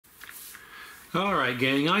Alright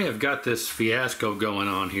gang, I have got this fiasco going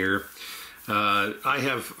on here. I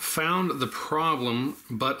have found the problem,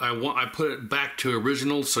 but I put it back to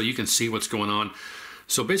original so you can see what's going on.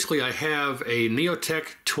 So basically I have a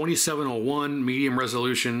Neotec 2701 medium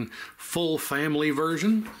resolution full family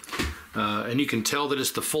version. And you can tell that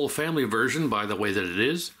it's the full family version by the way that it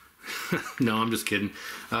is. No, I'm just kidding.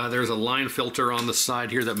 There's a line filter on the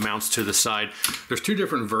side here that mounts to the side. There's two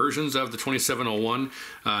different versions of the 2701,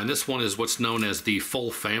 and this one is what's known as the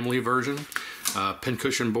full family version.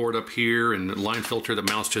 Pincushion board up here and line filter that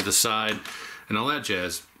mounts to the side and all that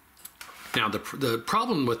jazz. Now the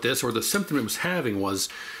problem with this, or the symptom it was having, was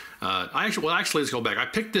actually let's go back. I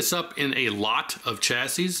picked this up in a lot of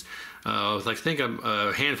chassis. I think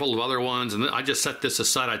a handful of other ones, and I just set this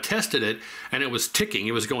aside. I tested it, and it was ticking.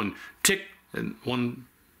 It was going tick, and one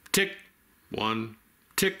tick, one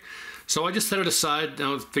tick. So I just set it aside, and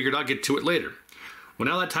I figured I'd get to it later. Well,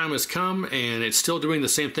 now that time has come, and it's still doing the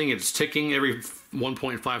same thing. It's ticking every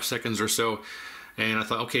 1.5 seconds or so, and I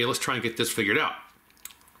thought, okay, let's try and get this figured out.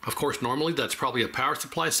 Of course, normally that's probably a power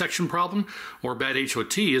supply section problem, or bad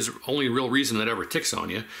HOT is the only real reason that ever ticks on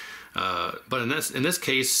you. But in this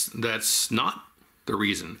case, that's not the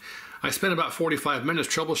reason. I spent about 45 minutes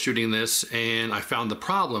troubleshooting this, and I found the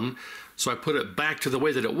problem, so I put it back to the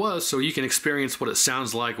way that it was so you can experience what it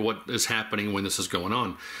sounds like, what is happening when this is going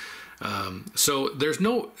on. So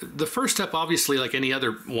the first step, obviously, like any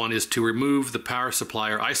other one, is to remove the power supply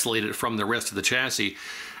or isolate it from the rest of the chassis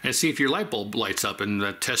and see if your light bulb lights up,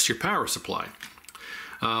 and test your power supply.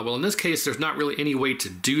 Well, in this case, there's not really any way to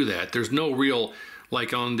do that. There's no real,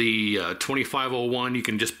 like on the 2501, you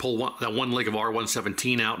can just pull that one leg of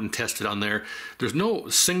R117 out and test it on there. There's no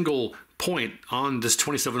single point on this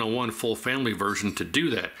 2701 full family version to do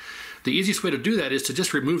that. The easiest way to do that is to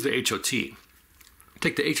just remove the HOT.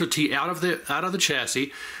 Take the HOT out of the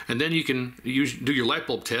chassis, and then you can do your light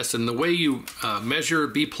bulb test. And the way you measure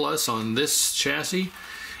B+ on this chassis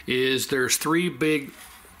is there's three big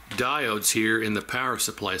diodes here in the power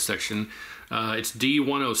supply section. It's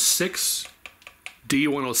D106,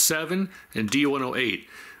 D107, and D108.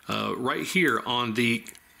 Right here on the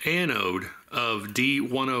anode of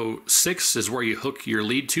D106 is where you hook your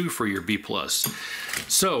lead to for your B+.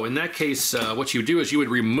 So in that case, what you do is you would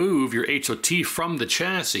remove your HOT from the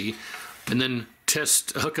chassis and then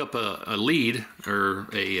hook up a lead or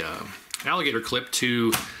a alligator clip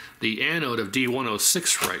to the anode of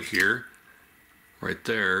D106 right here, right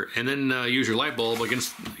there, and then use your light bulb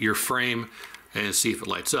against your frame and see if it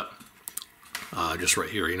lights up. Just right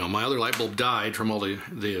here, you know, my other light bulb died from all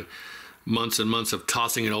the months and months of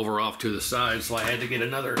tossing it over off to the side, so I had to get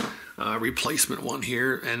another replacement one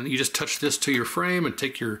here. And you just touch this to your frame and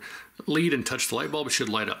take your lead and touch the light bulb. It should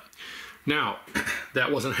light up. Now,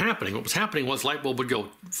 that wasn't happening. What was happening was light bulb would go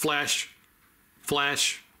flash,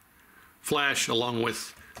 flash, flash along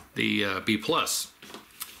with the B+.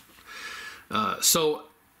 So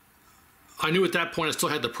I knew at that point I still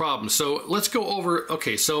had the problem. So let's go over,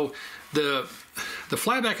 okay, so the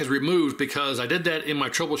flyback is removed because I did that in my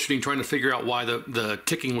troubleshooting, trying to figure out why the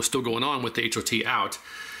ticking was still going on with the HOT out.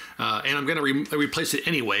 And I'm going to replace it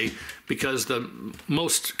anyway, because the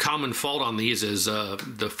most common fault on these is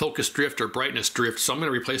the focus drift or brightness drift. So I'm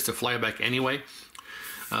going to replace the flyback anyway.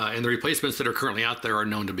 And the replacements that are currently out there are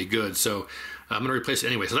known to be good. So I'm going to replace it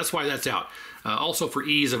anyway. So that's why that's out. Also for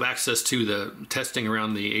ease of access to the testing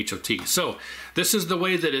around the HOT. So this is the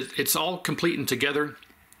way that it's all complete and together.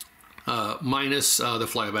 Minus the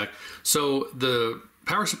flyback. So the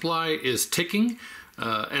power supply is ticking,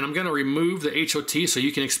 and I'm going to remove the HOT so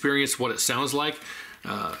you can experience what it sounds like.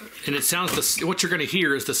 And it sounds, what you're going to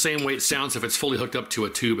hear is the same way it sounds if it's fully hooked up to a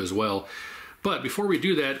tube as well. But before we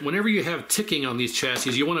do that, whenever you have ticking on these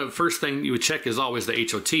chassis, you want to, first thing you would check is always the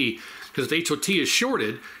HOT, because if the HOT is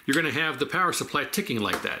shorted, you're going to have the power supply ticking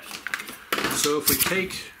like that. So if we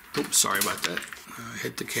take, oops, sorry about that,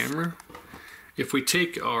 hit the camera. If we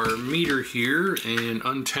take our meter here and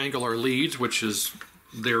untangle our leads, which is,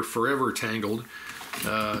 they're forever tangled.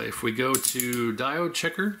 If we go to diode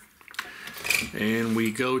checker and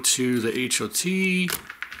we go to the HOT,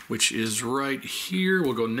 which is right here,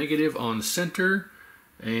 we'll go negative on center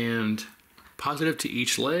and positive to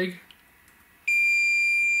each leg.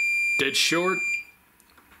 Dead short,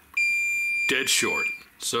 dead short.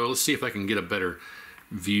 So let's see if I can get a better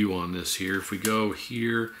view on this here. If we go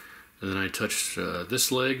here, and then I touch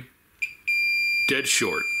this leg, dead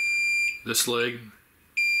short. This leg,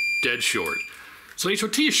 dead short. So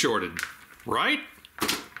HOT is shorted, right?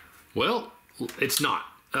 Well, it's not.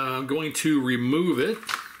 I'm going to remove it.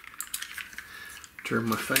 Turn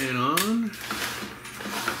my fan on.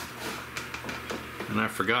 And I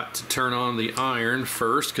forgot to turn on the iron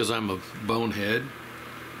first because I'm a bonehead.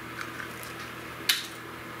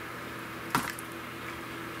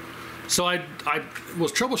 So I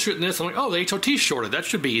was troubleshooting this. I'm like, oh, the HOT shorted. That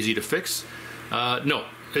should be easy to fix. No,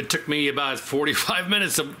 it took me about 45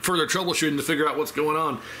 minutes of further troubleshooting to figure out what's going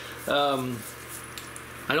on.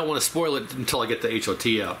 I don't want to spoil it until I get the HOT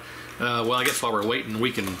out. Well, I guess while we're waiting,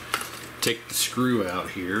 we can take the screw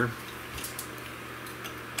out here.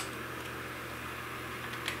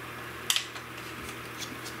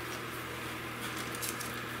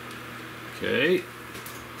 Okay.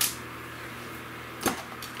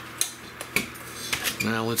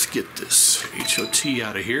 Now let's get this HOT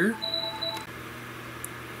out of here.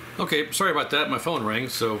 Okay, sorry about that, my phone rang,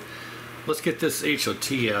 so let's get this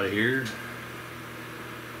HOT out of here.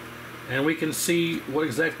 And we can see what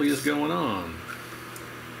exactly is going on.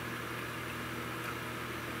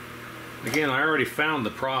 Again, I already found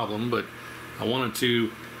the problem, but I wanted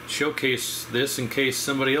to showcase this in case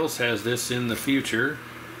somebody else has this in the future.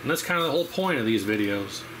 And that's kind of the whole point of these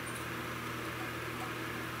videos.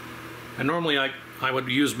 And normally I would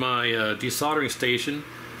use my desoldering station.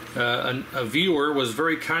 A viewer was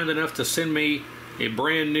very kind enough to send me a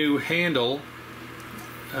brand new handle.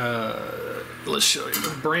 Let's show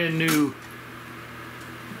you a brand new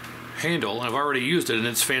handle. I've already used it and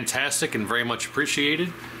it's fantastic and very much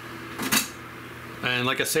appreciated. And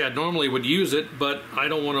like I say, I normally would use it, but I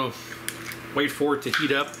don't want to wait for it to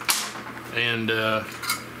heat up and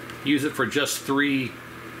use it for just 3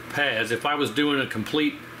 pads. If I was doing a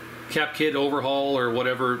complete cap kit overhaul or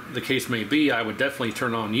whatever the case may be, I would definitely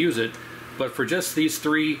turn on and use it. But for just these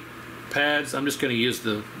 3 pads, I'm just going to use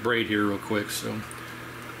the braid here real quick. So,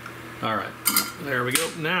 all right, there we go.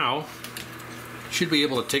 Now, should be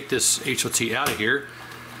able to take this HOT out of here,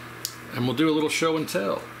 and we'll do a little show and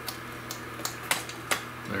tell.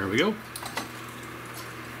 There we go.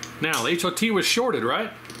 Now, the HOT was shorted,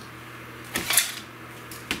 right?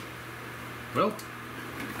 Well,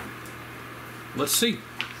 let's see.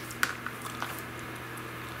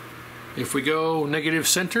 If we go negative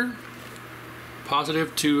center,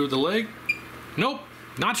 positive to the leg, nope,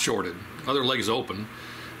 not shorted. Other leg's open.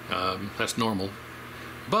 That's normal.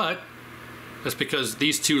 But that's because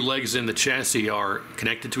these 2 legs in the chassis are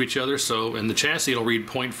connected to each other. So in the chassis it'll read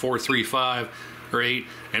 0.435 or 8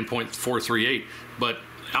 and 0.438. But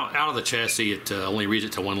out of the chassis it only reads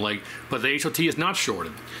it to 1 leg. But the HOT is not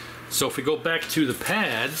shorted. So if we go back to the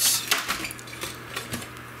pads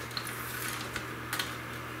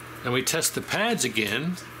and we test the pads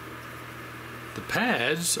again, the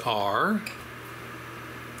pads are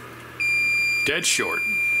dead short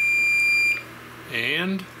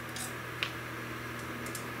and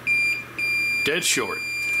dead short.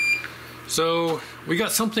 So we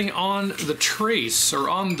got something on the trace or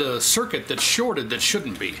on the circuit that's shorted that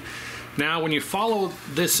shouldn't be. Now when you follow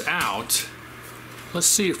this out, let's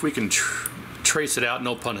see if we can trace it out,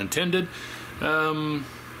 no pun intended.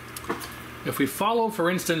 If we follow, for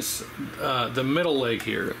instance, the middle leg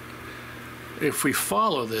here, if we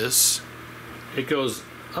follow this, it goes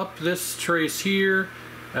up this trace here,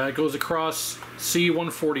 it goes across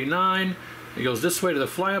C149, it goes this way to the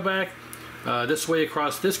flyback, this way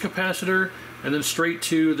across this capacitor, and then straight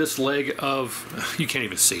to this leg of, you can't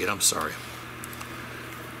even see it, I'm sorry.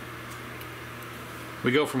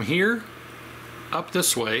 We go from here up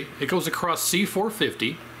this way, it goes across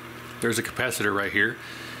C450, there's a capacitor right here,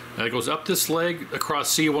 it goes up this leg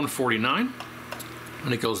across C149,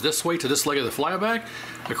 and it goes this way to this leg of the flyback,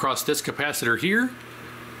 across this capacitor here,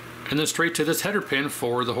 and then straight to this header pin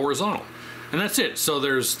for the horizontal. And that's it. So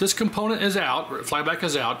there's this component is out, flyback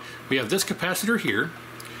is out, we have this capacitor here,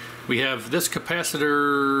 we have this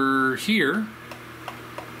capacitor here,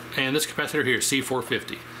 and this capacitor here,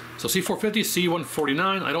 C450. So C450,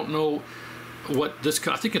 C149, I don't know what this,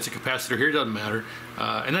 I think it's a capacitor here, doesn't matter.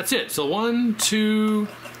 And that's it. So 1, 2,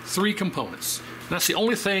 3 components. And that's the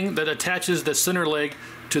only thing that attaches the center leg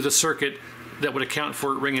to the circuit that would account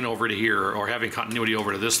for it ringing over to here or having continuity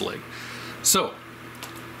over to this leg. So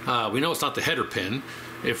we know it's not the header pin.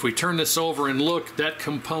 If we turn this over and look, that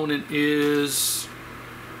component is,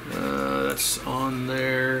 that's on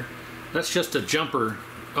there. That's just a jumper.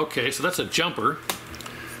 Okay, so that's a jumper.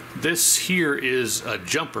 This here is a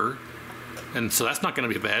jumper. And so that's not going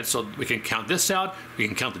to be bad. So we can count this out. We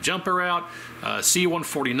can count the jumper out.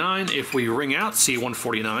 C149, if we ring out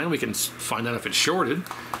C149, we can find out if it's shorted.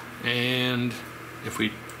 And if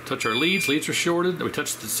we touch our leads are shorted. We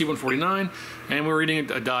touch the C149, and we're reading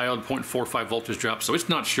a diode 0.45 voltage drop, so it's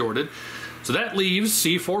not shorted. So that leaves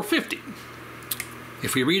C450.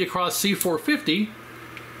 If we read across C450,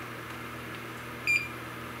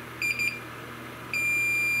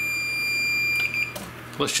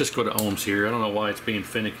 Let's just go to ohms here. I don't know why it's being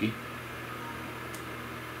finicky.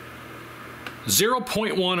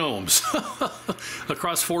 0.1 ohms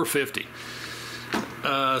across 450.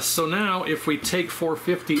 So now if we take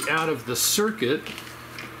 450 out of the circuit,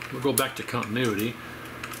 we'll go back to continuity.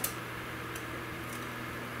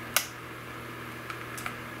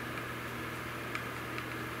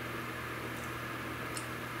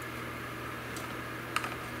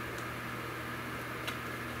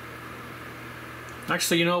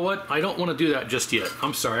 Actually, you know what? I don't want to do that just yet.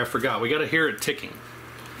 I'm sorry, I forgot. We got to hear it ticking.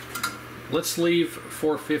 Let's leave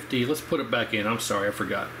 450. Let's put it back in. I'm sorry, I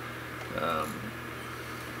forgot.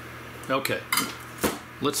 Okay.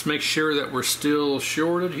 Let's make sure that we're still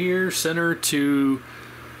shorted here. Center to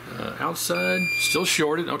outside. Still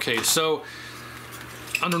shorted. Okay, so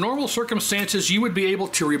under normal circumstances, you would be able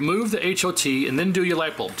to remove the HOT and then do your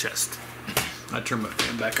light bulb test. I turn my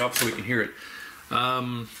fan back off so we can hear it.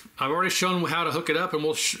 I've already shown how to hook it up, and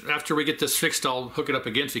we'll after we get this fixed, I'll hook it up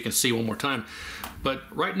again so you can see one more time. But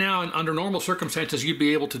right now, under normal circumstances, you'd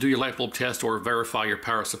be able to do your light bulb test or verify your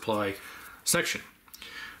power supply section.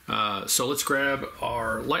 So let's grab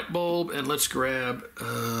our light bulb, and let's grab,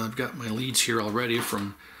 I've got my leads here already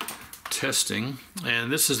from testing.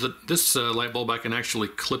 And this is this light bulb I can actually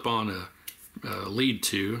clip on a lead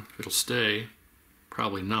to. It'll stay.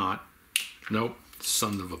 Probably not. Nope.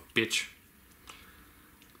 Son of a bitch.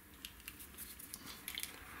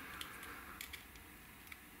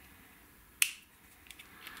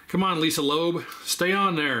 Come on, Lisa Loeb, stay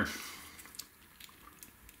on there.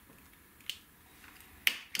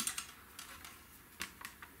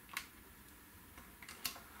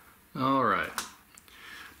 All right.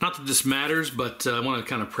 Not that this matters, but I want to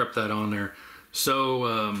kind of prep that on there.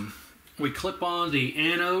 So we clip on the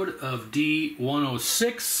anode of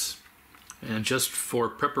D106, and just for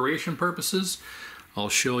preparation purposes, I'll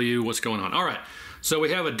show you what's going on. All right. So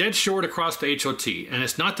we have a dead short across the HOT, and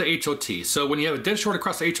it's not the HOT. So when you have a dead short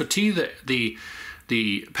across the HOT,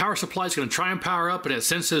 the power supply is going to try and power up, and it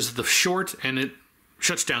senses the short, and it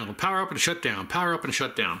shuts down. It'll power up and shut down, power up and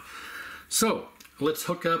shut down. So let's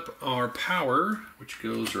hook up our power, which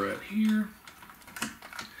goes right here.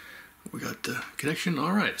 We got the connection.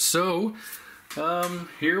 All right, so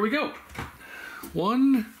here we go.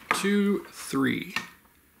 1, 2, 3.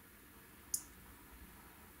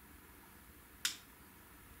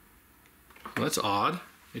 Well, that's odd.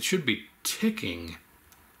 It should be ticking.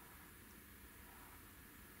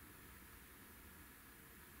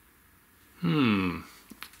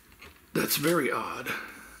 That's very odd.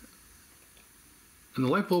 And the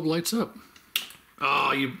light bulb lights up.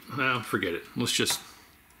 Oh, forget it. Let's just...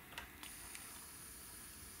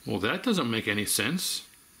 Well, that doesn't make any sense.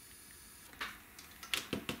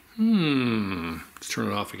 Let's turn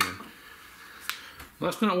it off again.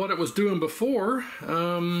 Well, that's not what it was doing before.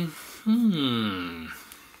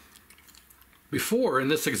 Before, in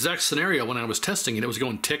this exact scenario, when I was testing it, it was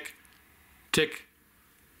going tick, tick,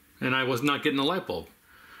 and I was not getting the light bulb.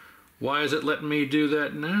 Why is it letting me do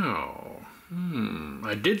that now?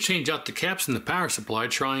 I did change out the caps in the power supply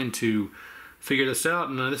trying to figure this out,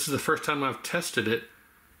 and this is the first time I've tested it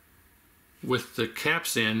with the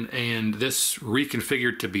caps in, and this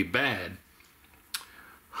reconfigured to be bad.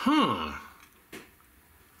 I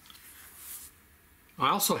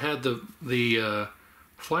also had the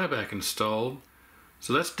flyback installed,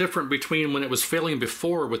 so that's different between when it was failing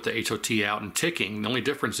before with the HOT out and ticking. The only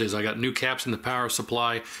difference is I got new caps in the power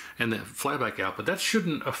supply and the flyback out, but that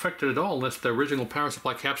shouldn't affect it at all unless the original power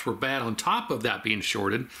supply caps were bad on top of that being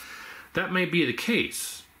shorted. That may be the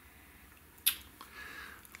case.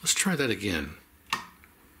 Let's try that again.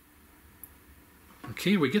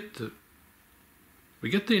 Okay, we get the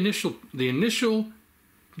initial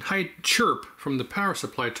high chirp from the power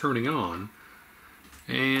supply turning on,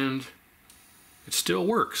 and it still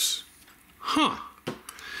works.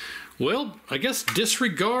 Well, I guess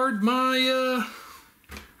disregard my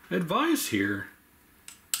advice here.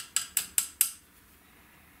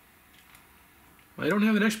 I don't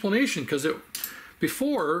have an explanation because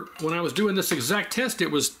before, when I was doing this exact test, it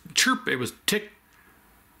was chirp, it was tick,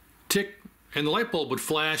 tick, and the light bulb would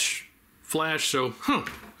flash, so, all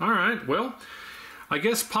right, well, I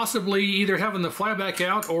guess possibly either having the flyback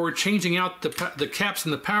out or changing out the caps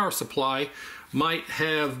in the power supply might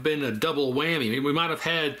have been a double whammy. We might have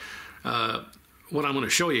had, what I'm going to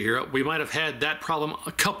show you here, we might have had that problem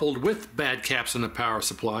coupled with bad caps in the power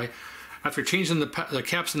supply. After changing the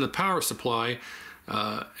caps in the power supply,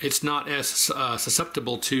 it's not as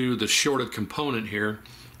susceptible to the shorted component here.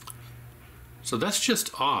 So that's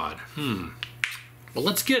just odd. Well,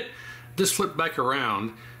 let's get this flipped back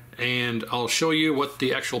around and I'll show you what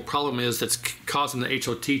the actual problem is that's causing the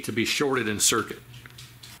HOT to be shorted in circuit.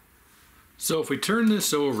 So if we turn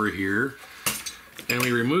this over here and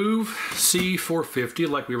we remove C450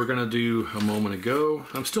 like we were going to do a moment ago,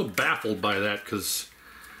 I'm still baffled by that because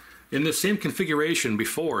in the same configuration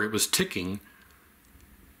before it was ticking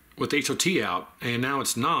with HOT out, and now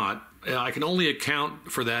it's not. I can only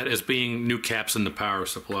account for that as being new caps in the power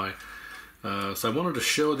supply. So I wanted to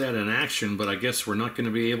show that in action, but I guess we're not going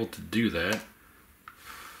to be able to do that.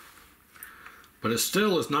 But it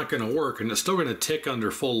still is not going to work, and it's still going to tick under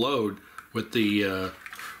full load with the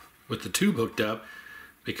tube hooked up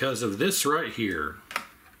because of this right here.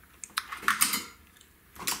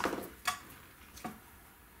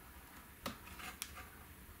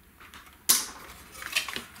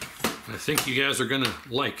 I think you guys are going to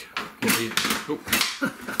like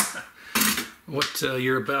what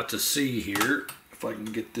you're about to see here, if I can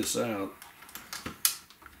get this out.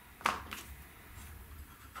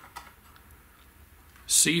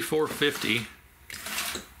 C450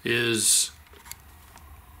 is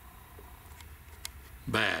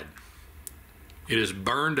bad. It is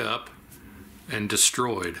burned up and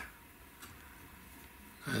destroyed.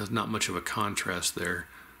 There's not much of a contrast there.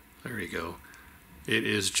 There you go. It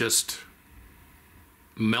is just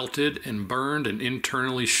melted and burned and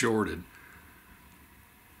internally shorted.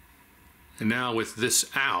 And now with this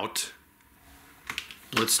out,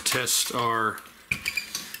 let's test our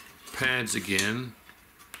pads again.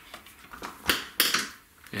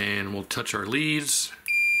 And we'll touch our leads.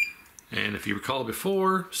 And if you recall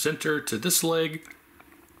before, center to this leg,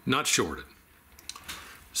 not shorted.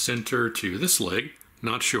 Center to this leg,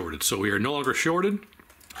 not shorted. So we are no longer shorted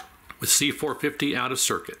with C450 out of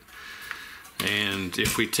circuit. And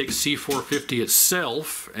if we take C450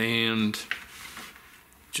 itself and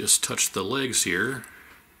just touch the legs here,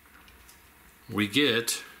 we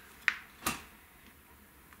get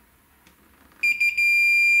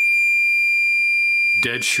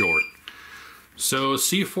dead short. So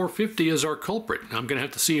C450 is our culprit. I'm going to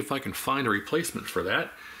have to see if I can find a replacement for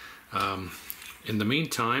that. In the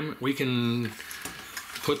meantime, we can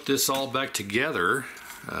put this all back together.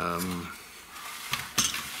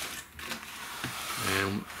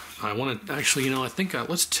 And I want to actually, you know, I think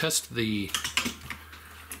let's test the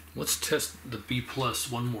B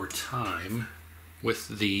plus one more time with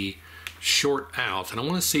the short out, and I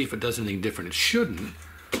want to see if it does anything different. It shouldn't,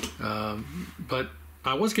 but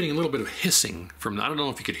I was getting a little bit of hissing from, I don't know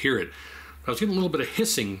if you could hear it, but I was getting a little bit of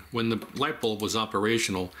hissing when the light bulb was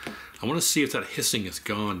operational. I want to see if that hissing is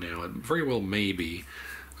gone now. It very well may be.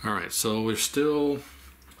 All right, so we're still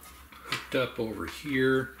hooked up over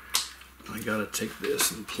here. I gotta take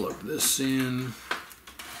this and plug this in.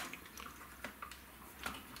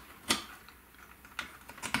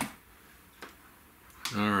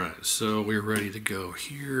 All right, so we're ready to go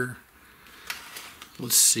here.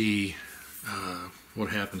 Let's see what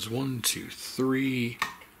happens. 1, 2, 3.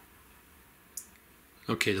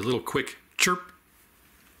 Okay, the little quick chirp,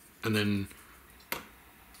 and then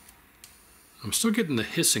I'm still getting the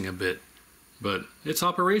hissing a bit, but it's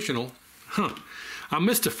operational. Huh. I'm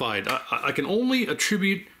mystified. I can only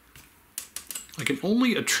attribute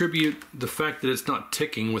the fact that it's not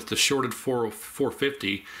ticking with the shorted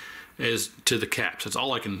 450 as to the caps. That's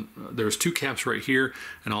all I can. There's 2 caps right here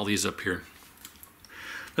and all these up here.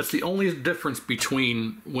 That's the only difference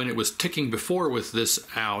between when it was ticking before with this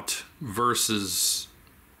out versus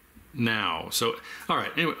now. So, all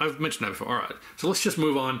right. Anyway, I've mentioned that before. All right. So let's just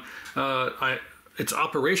move on. It's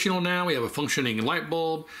operational now. We have a functioning light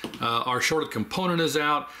bulb. Our shorted component is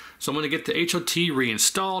out. So I'm going to get the HOT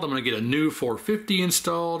reinstalled. I'm going to get a new 450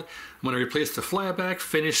 installed. I'm going to replace the flyback,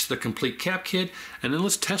 finish the complete cap kit, and then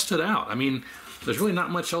let's test it out. I mean, there's really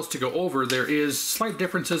not much else to go over. There is slight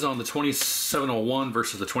differences on the 2701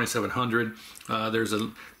 versus the 2700. There's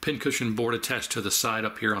a pin cushion board attached to the side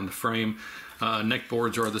up here on the frame. Neck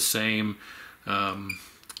boards are the same.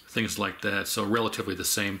 Things like that. So relatively the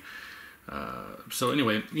same. So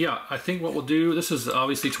anyway, yeah, I think what we'll do, this is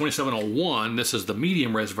obviously 2701, this is the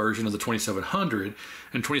medium res version of the 2700,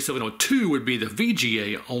 and 2702 would be the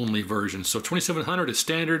VGA only version. So 2700 is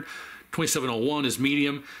standard, 2701 is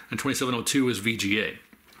medium, and 2702 is VGA.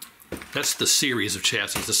 That's the series of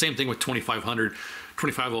chassis. The same thing with 2500,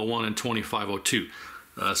 2501, and 2502.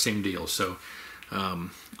 Same deal. So, all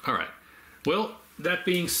right. Well, that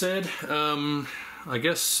being said, I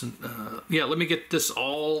guess, yeah, let me get this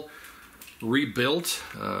all rebuilt,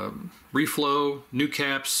 reflow, new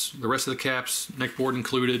caps, the rest of the caps, neck board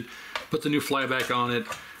included, put the new flyback on it,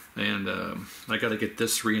 and I got to get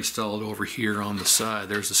this reinstalled over here on the side.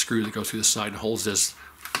 There's the screw that goes through the side and holds this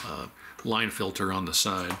line filter on the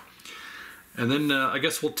side. and then I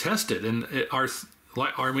guess we'll test it. And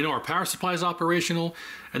we know our power supply is operational,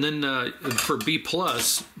 and then for B+,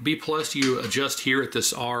 you adjust here at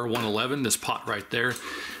this R111, this pot right there,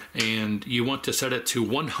 and you want to set it to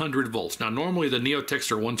 100 volts. Now normally the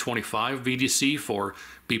Neotecs are 125 VDC for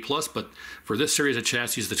B+, but for this series of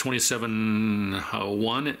chassis, the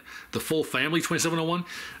 2701, the full family 2701,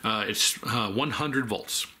 it's 100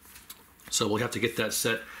 volts. So we'll have to get that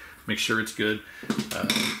set, make sure it's good.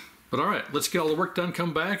 But all right, let's get all the work done,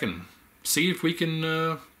 come back and see if we can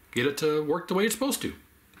get it to work the way it's supposed to.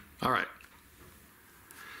 All right.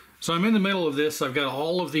 So I'm in the middle of this. I've got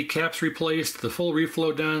all of the caps replaced, the full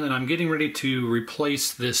reflow done, and I'm getting ready to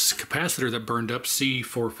replace this capacitor that burned up,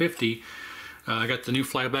 C450. I got the new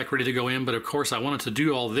flyback ready to go in, but of course I wanted to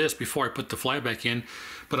do all this before I put the flyback in.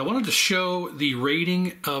 But I wanted to show the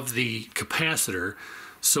rating of the capacitor.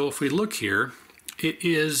 So if we look here, it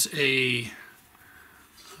is a,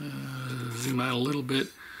 zoom out a little bit.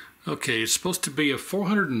 Okay, it's supposed to be a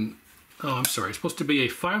it's supposed to be a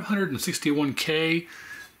 561K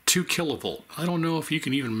 2 kilovolt. I don't know if you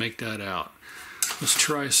can even make that out. Let's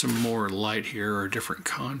try some more light here, or a different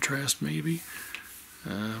contrast maybe.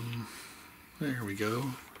 There we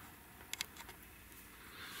go.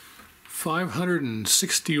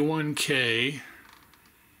 561K,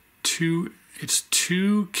 it's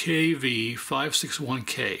 2 kV,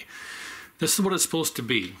 561K. This is what it's supposed to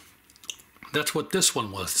be. That's what this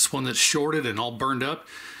one was. This one that's shorted and all burned up.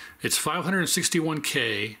 It's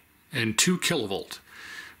 561K and 2 kilovolt.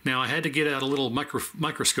 Now I had to get out a little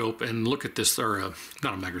microscope and look at this, or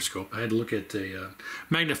not a microscope. I had to look at a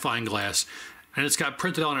magnifying glass, and it's got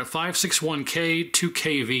printed on it 561K 2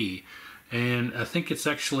 kV, and I think it's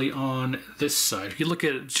actually on this side. If you look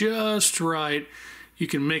at it just right, you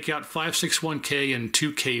can make out 561K and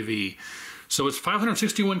 2 kV. So it's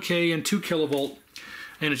 561K and 2 kilovolt,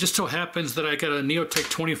 and it just so happens that I got a Neotec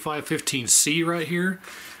 2515C right here,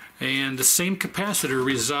 and the same capacitor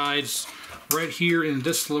resides right here in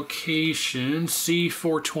this location,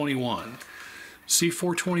 C421.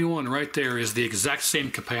 C421 right there is the exact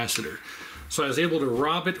same capacitor. So I was able to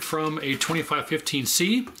rob it from a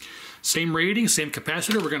 2515C. Same rating, same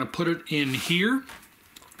capacitor. We're going to put it in here.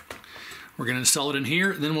 We're going to install it in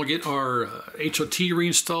here. And then we'll get our HOT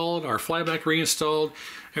reinstalled, our flyback reinstalled,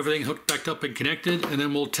 everything hooked back up and connected, and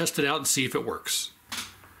then we'll test it out and see if it works.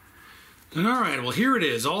 All right, well here it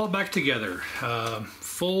is, all back together.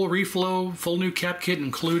 Full reflow, full new cap kit,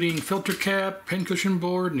 including filter cap, pincushion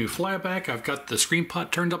board, new flyback. I've got the screen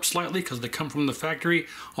pot turned up slightly because they come from the factory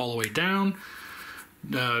all the way down.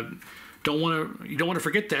 You don't want to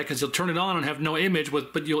forget that, because you'll turn it on and have no image,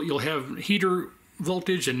 but you'll have heater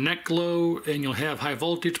voltage and neck glow, and you'll have high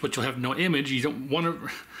voltage, but you'll have no image. You don't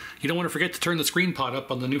want to forget to turn the screen pot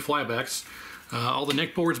up on the new flybacks. All the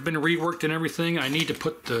neck board's been reworked and everything. I need to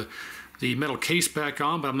put the metal case back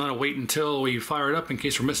on, but I'm going to wait until we fire it up in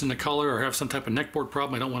case we're missing the color or have some type of neck board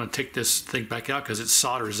problem. I don't want to take this thing back out because it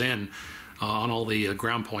solders in on all the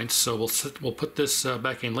ground points. So we'll put this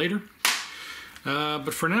back in later.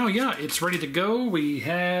 But for now, yeah, it's ready to go. We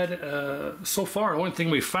had, so far, the only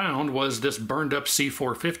thing we found was this burned up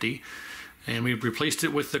C450, and we replaced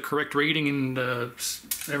it with the correct rating and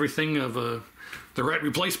everything of the right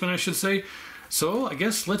replacement, I should say. So I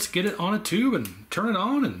guess let's get it on a tube and turn it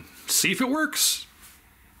on and see if it works.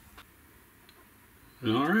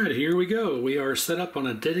 All right, here we go. We are set up on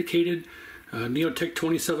a dedicated Neotec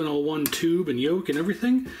 2701 tube and yoke and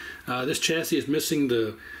everything. This chassis is missing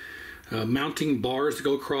the mounting bars that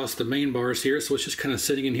go across the main bars here, so it's just kind of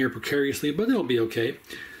sitting in here precariously, but it'll be okay.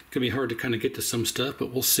 It's gonna be hard to kind of get to some stuff,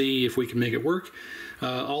 but we'll see if we can make it work.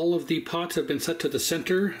 All of the pots have been set to the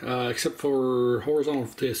center, except for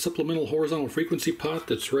the supplemental horizontal frequency pot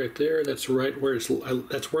that's right there. That's right where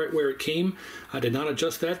it came. I did not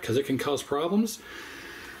adjust that because it can cause problems.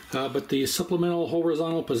 But the supplemental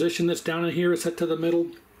horizontal position that's down in here is set to the middle.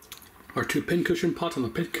 Our two pincushion pots on the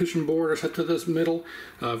pincushion board are set to this middle.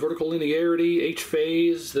 Vertical linearity, H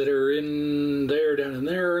phase that are in there, down in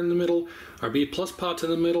there in the middle. Our B plus pots in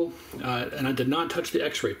the middle. And I did not touch the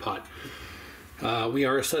X-ray pot. We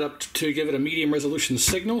are set up to give it a medium resolution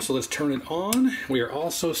signal, so let's turn it on. We are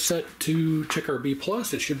also set to check our B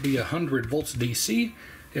plus. It should be 100 volts DC.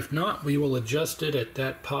 If not, we will adjust it at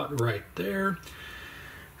that pot right there.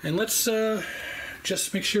 And let's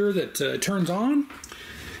just make sure that it turns on.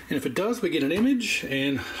 And if it does, we get an image,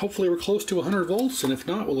 and hopefully we're close to 100 volts, and if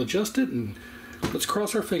not, we'll adjust it, and let's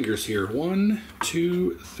cross our fingers here. 1,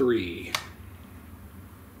 2, 3.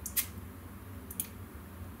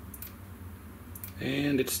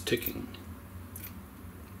 And it's ticking.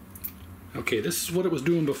 Okay, this is what it was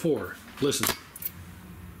doing before. Listen.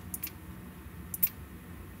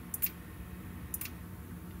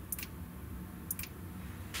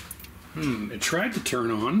 It tried to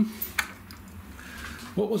turn on.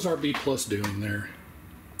 What was our B plus doing there?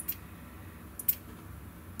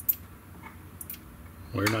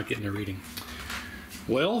 We're not getting a reading.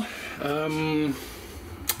 Well, dang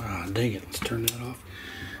it, let's turn that off.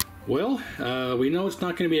 Well, we know it's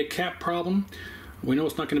not going to be a cap problem. We know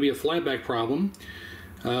it's not going to be a flyback problem.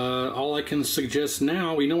 All I can suggest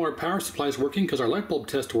now, we know our power supply is working because our light bulb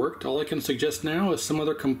test worked. All I can suggest now is some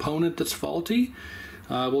other component that's faulty.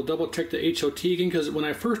 We'll double check the HOT again, because when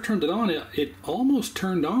I first turned it on, it almost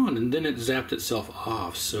turned on and then it zapped itself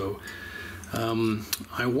off. So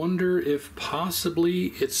I wonder if possibly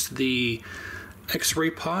it's the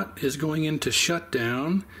X-ray pot is going into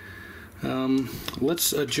shutdown.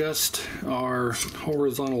 Let's adjust our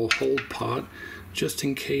horizontal hold pot just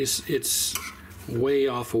in case it's way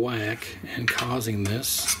off whack and causing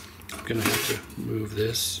this. I'm gonna have to move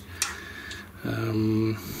this.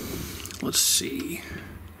 Let's see.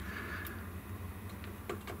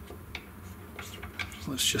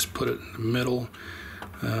 Let's just put it in the middle.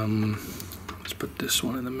 Let's put this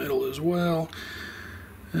one in the middle as well.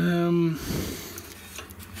 We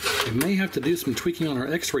may have to do some tweaking on our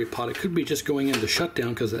X-ray pot. It could be just going into shutdown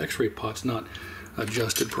because the X-ray pot's not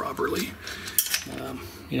adjusted properly.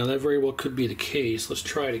 You know, that very well could be the case. Let's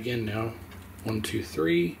try it again now. 1, 2,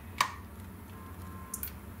 3.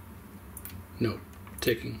 No,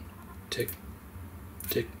 ticking. Tick,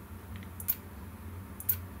 tick.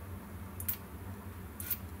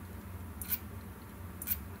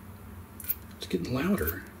 It's getting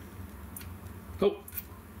louder. Oh.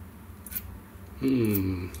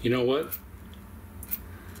 You know what?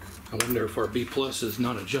 I wonder if our B plus is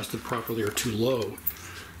not adjusted properly or too low,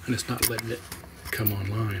 and it's not letting it come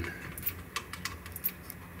online.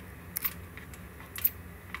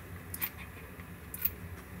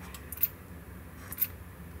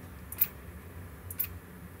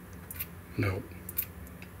 No.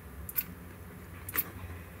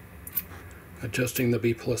 Adjusting the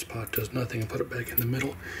B plus pot does nothing and put it back in the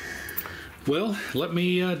middle. Well, let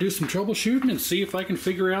me do some troubleshooting and see if I can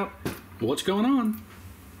figure out what's going on.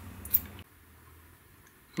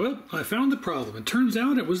 Well, I found the problem. It turns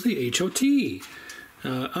out it was the HOT.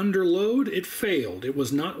 Under load, it failed. It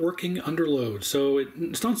was not working under load. So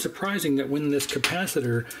it's not surprising that when this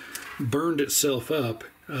capacitor burned itself up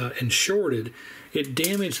and shorted, it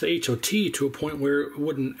damaged the HOT to a point where it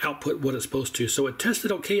wouldn't output what it's supposed to. So it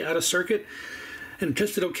tested okay out of circuit and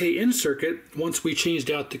tested okay in circuit once we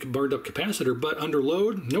changed out the burned up capacitor, but under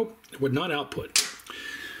load, nope, it would not output.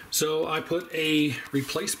 So I put a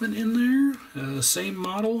replacement in there, same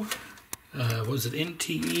model. Was it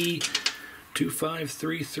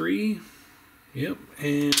NT-2701? Yep,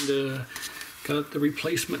 and got the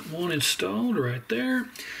replacement one installed right there.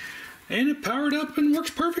 And it powered up and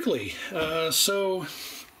works perfectly. So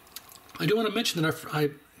I do want to mention that I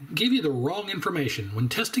gave you the wrong information. When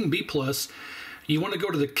testing B+, you want to go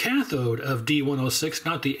to the cathode of D106,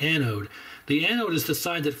 not the anode. The anode is the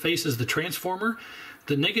side that faces the transformer.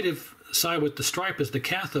 The negative side with the stripe is the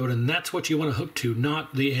cathode, and that's what you want to hook to,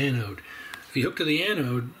 not the anode. If you hook to the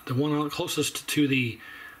anode, the one closest to the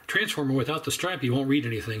transformer without the stripe, you won't read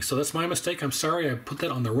anything. So that's my mistake. I'm sorry, I put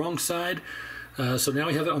that on the wrong side. So now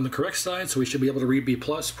we have it on the correct side, so we should be able to read B+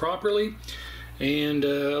 properly. And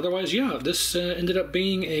otherwise, yeah, this ended up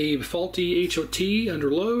being a faulty HOT under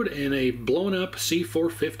load and a blown up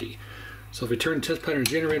C450. So if we turn the test pattern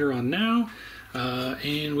generator on now,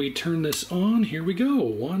 and we turn this on, here we go.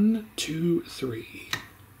 1, 2, 3.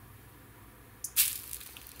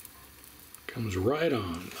 Comes right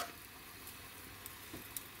on.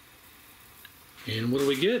 And what do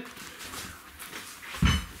we get?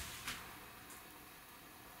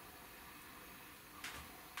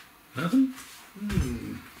 Nothing?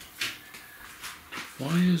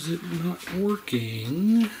 Why is it not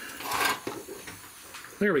working?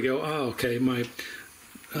 There we go. Oh, okay. My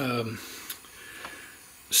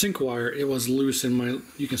sync wire, it was loose in my,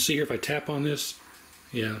 you can see here if I tap on this,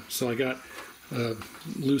 yeah, so I got a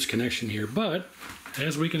loose connection here, but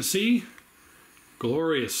as we can see,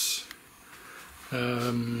 glorious.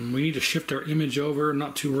 We need to shift our image over, I'm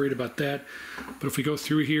not too worried about that, but if we go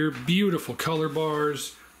through here, beautiful color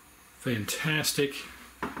bars, fantastic,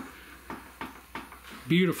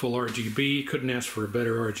 beautiful RGB, couldn't ask for a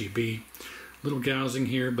better RGB, little gouging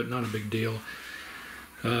here, but not a big deal.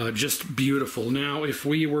 Just beautiful. Now, if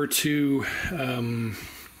we were to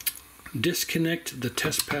disconnect the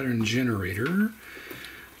test pattern generator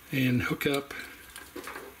and hook up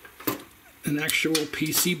an actual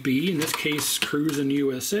PCB, in this case, Cruisin'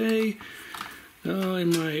 USA,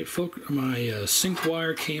 and my sync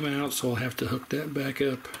wire came out, so I'll have to hook that back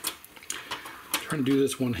up. trying to do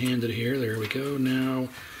this one-handed here. There we go. Now,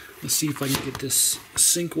 let's see if I can get this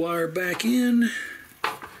sync wire back in.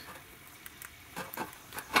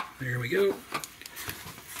 There we go.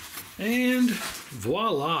 And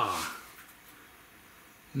voila!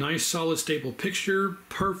 Nice solid stable picture,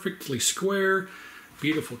 perfectly square,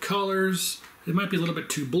 beautiful colors. It might be a little bit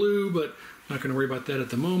too blue, but I'm not going to worry about that at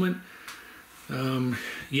the moment.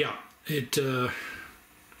 Yeah, it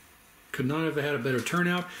could not have had a better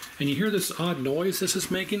turnout. And you hear this odd noise this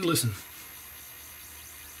is making? Listen.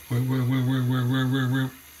 I don't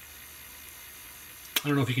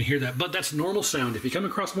know if you can hear that, but that's normal sound. If you come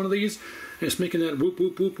across one of these and it's making that whoop,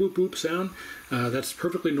 whoop, whoop, whoop, whoop sound, that's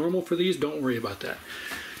perfectly normal for these. Don't worry about that.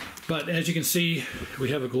 But as you can see, we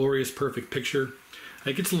have a glorious, perfect picture.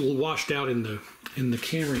 It gets a little washed out in the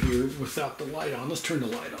camera here without the light on. Let's turn the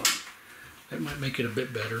light on. That might make it a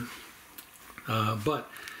bit better. But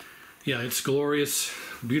yeah, it's glorious,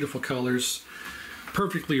 beautiful colors,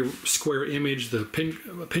 perfectly square image. The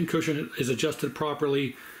pin cushion is adjusted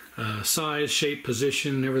properly. Size, shape,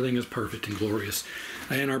 position, everything is perfect and glorious.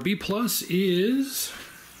 And our B plus is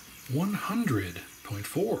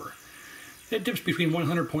 100.4. It dips between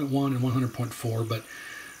 100.1 and 100.4, but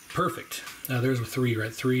perfect. There's a 3,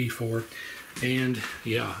 right? 3, 4. And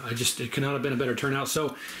yeah, it could not have been a better turnout.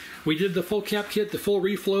 So we did the full cap kit, the full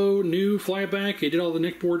reflow, new flyback. I did all the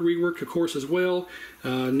neck board rework, of course, as well.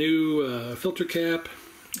 New filter cap.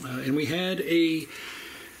 And we had a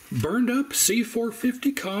burned up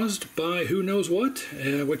C450 caused by who knows what,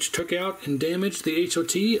 which took out and damaged the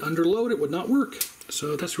HOT. Under load, it would not work.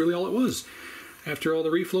 So that's really all it was. After all the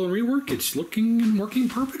reflow and rework, it's looking and working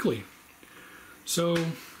perfectly. So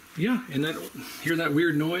yeah, and hear that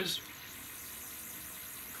weird noise?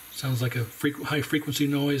 Sounds like a high frequency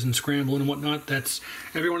noise and scrambling and whatnot. That's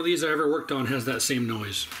every one of these I ever worked on has that same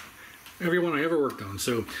noise. Every one I ever worked on.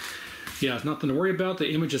 So yeah, it's nothing to worry about.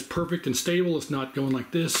 The image is perfect and stable. It's not going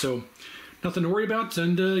like this, so nothing to worry about.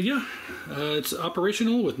 And yeah, it's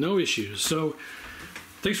operational with no issues. So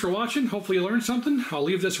thanks for watching. Hopefully you learned something. I'll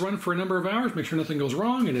leave this run for a number of hours, make sure nothing goes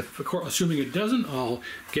wrong. And if, of course, assuming it doesn't, I'll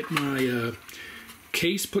get my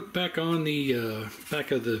case put back on the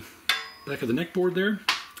back of the neck board there.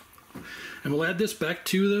 And we'll add this back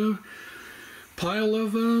to the pile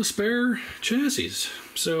of spare chassis.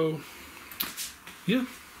 So yeah,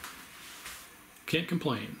 can't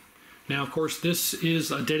complain. Now, of course, this is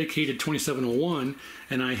a dedicated 2701,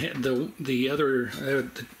 and I had the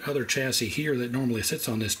other chassis here that normally sits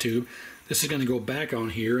on this tube. This is going to go back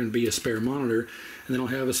on here and be a spare monitor, and then I'll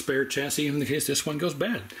have a spare chassis in the case this one goes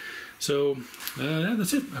bad. So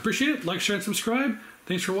that's it. I appreciate it. Like, share, and subscribe.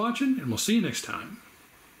 Thanks for watching, and we'll see you next time.